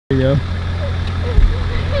video.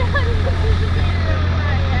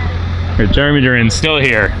 Jeremy Durrin still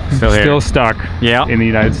here. Still stuck in the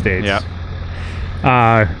United States. Yeah.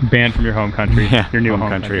 Banned from your home country. Yeah, your new home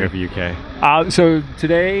country of UK. So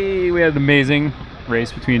today we had an amazing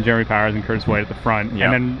race between Jeremy Powers and Curtis White at the front.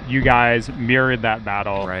 Yep. And then you guys mirrored that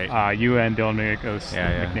battle. Right. You and Dylan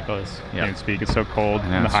McNicholas can't speak. It's so cold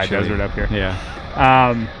in the high desert up here. Yeah.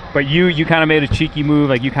 But you kind of made a cheeky move.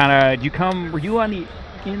 Like were you on the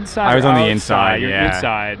inside? I was on the inside. You're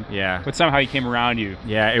inside. Yeah. But somehow he came around you.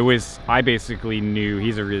 Yeah, it was. I basically knew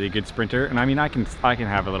he's a really good sprinter, and I mean I can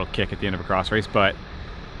have a little kick at the end of a cross race, but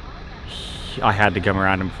I had to come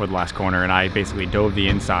around him before the last corner, and I basically dove the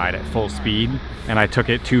inside at full speed, and I took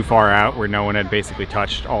it too far out where no one had basically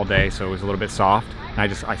touched all day, so it was a little bit soft,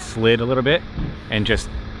 and I slid a little bit, and just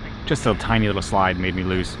a tiny little slide made me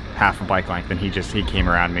lose half a bike length, and he came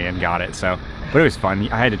around me and got it. So, but it was fun.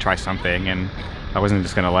 I had to try something, and I wasn't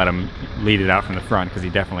just going to let him lead it out from the front because he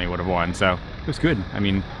definitely would have won. So it was good. I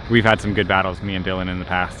mean, we've had some good battles, me and Dylan, in the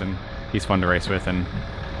past, and he's fun to race with, and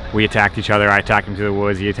we attacked each other. I attacked him through the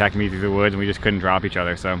woods, he attacked me through the woods, and we just couldn't drop each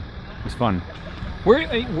other, so it was fun.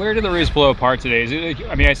 Where did the race blow apart today? Is it,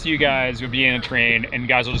 I mean, I see you guys would be in a train, and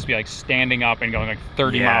guys will just be like standing up and going like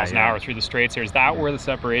 30 miles an hour through the straights here. Is that where the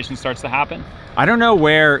separation starts to happen? I don't know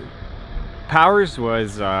where. Powers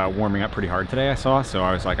was warming up pretty hard today, I saw, so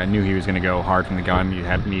I was like, I knew he was going to go hard from the gun. He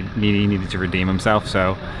needed to redeem himself,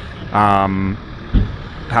 so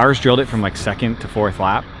Powers drilled it from like 2nd to 4th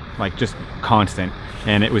lap, like just constant.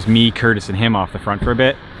 And it was me, Curtis, and him off the front for a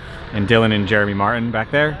bit, and Dylan and Jeremy Martin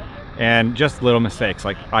back there, and just little mistakes.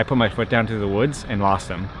 Like I put my foot down through the woods and lost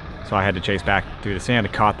them, so I had to chase back through the sand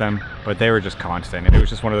to caught them, but they were just constant, and it was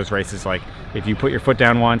just one of those races like if you put your foot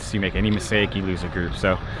down once, you make any mistake, you lose a group.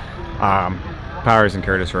 So Powers and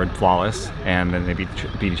Curtis rode flawless, and then they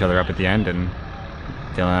beat each other up at the end, and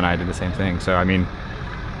Dylan and I did the same thing. So I mean,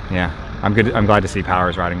 yeah, I'm glad to see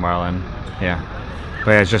Powers riding well, and yeah.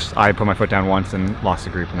 But yeah, it's just I put my foot down once and lost the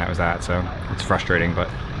group, and that was that. So it's frustrating, but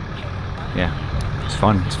yeah, it's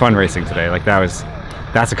fun. It's fun racing today. Like that's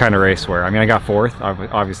the kind of race where, I mean, I got 4th. I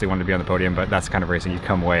obviously wanted to be on the podium, but that's the kind of racing you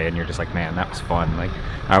come away and you're just like, man, that was fun. Like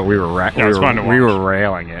we were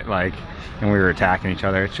railing it, like, and we were attacking each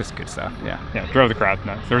other. It's just good stuff. Yeah. Yeah. Drove the crowd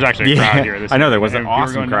nuts. There was actually a crowd here. I know there was an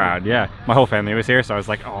awesome crowd. Yeah. My whole family was here, so I was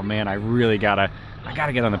like, oh man, I gotta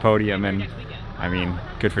get on the podium. And I mean,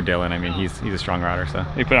 good for Dylan. I mean, he's a strong rider, so.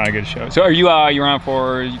 He put on a good show. So are you around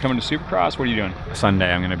you coming to Supercross? What are you doing?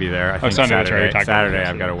 Sunday, I'm going to be there. I think Sunday, Saturday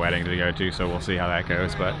I've got a wedding to go to, so we'll see how that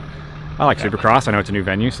goes. But I like Supercross. I know it's a new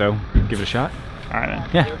venue, so give it a shot. All right, man.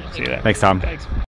 Yeah. See you there. Thanks, Tom. Thanks.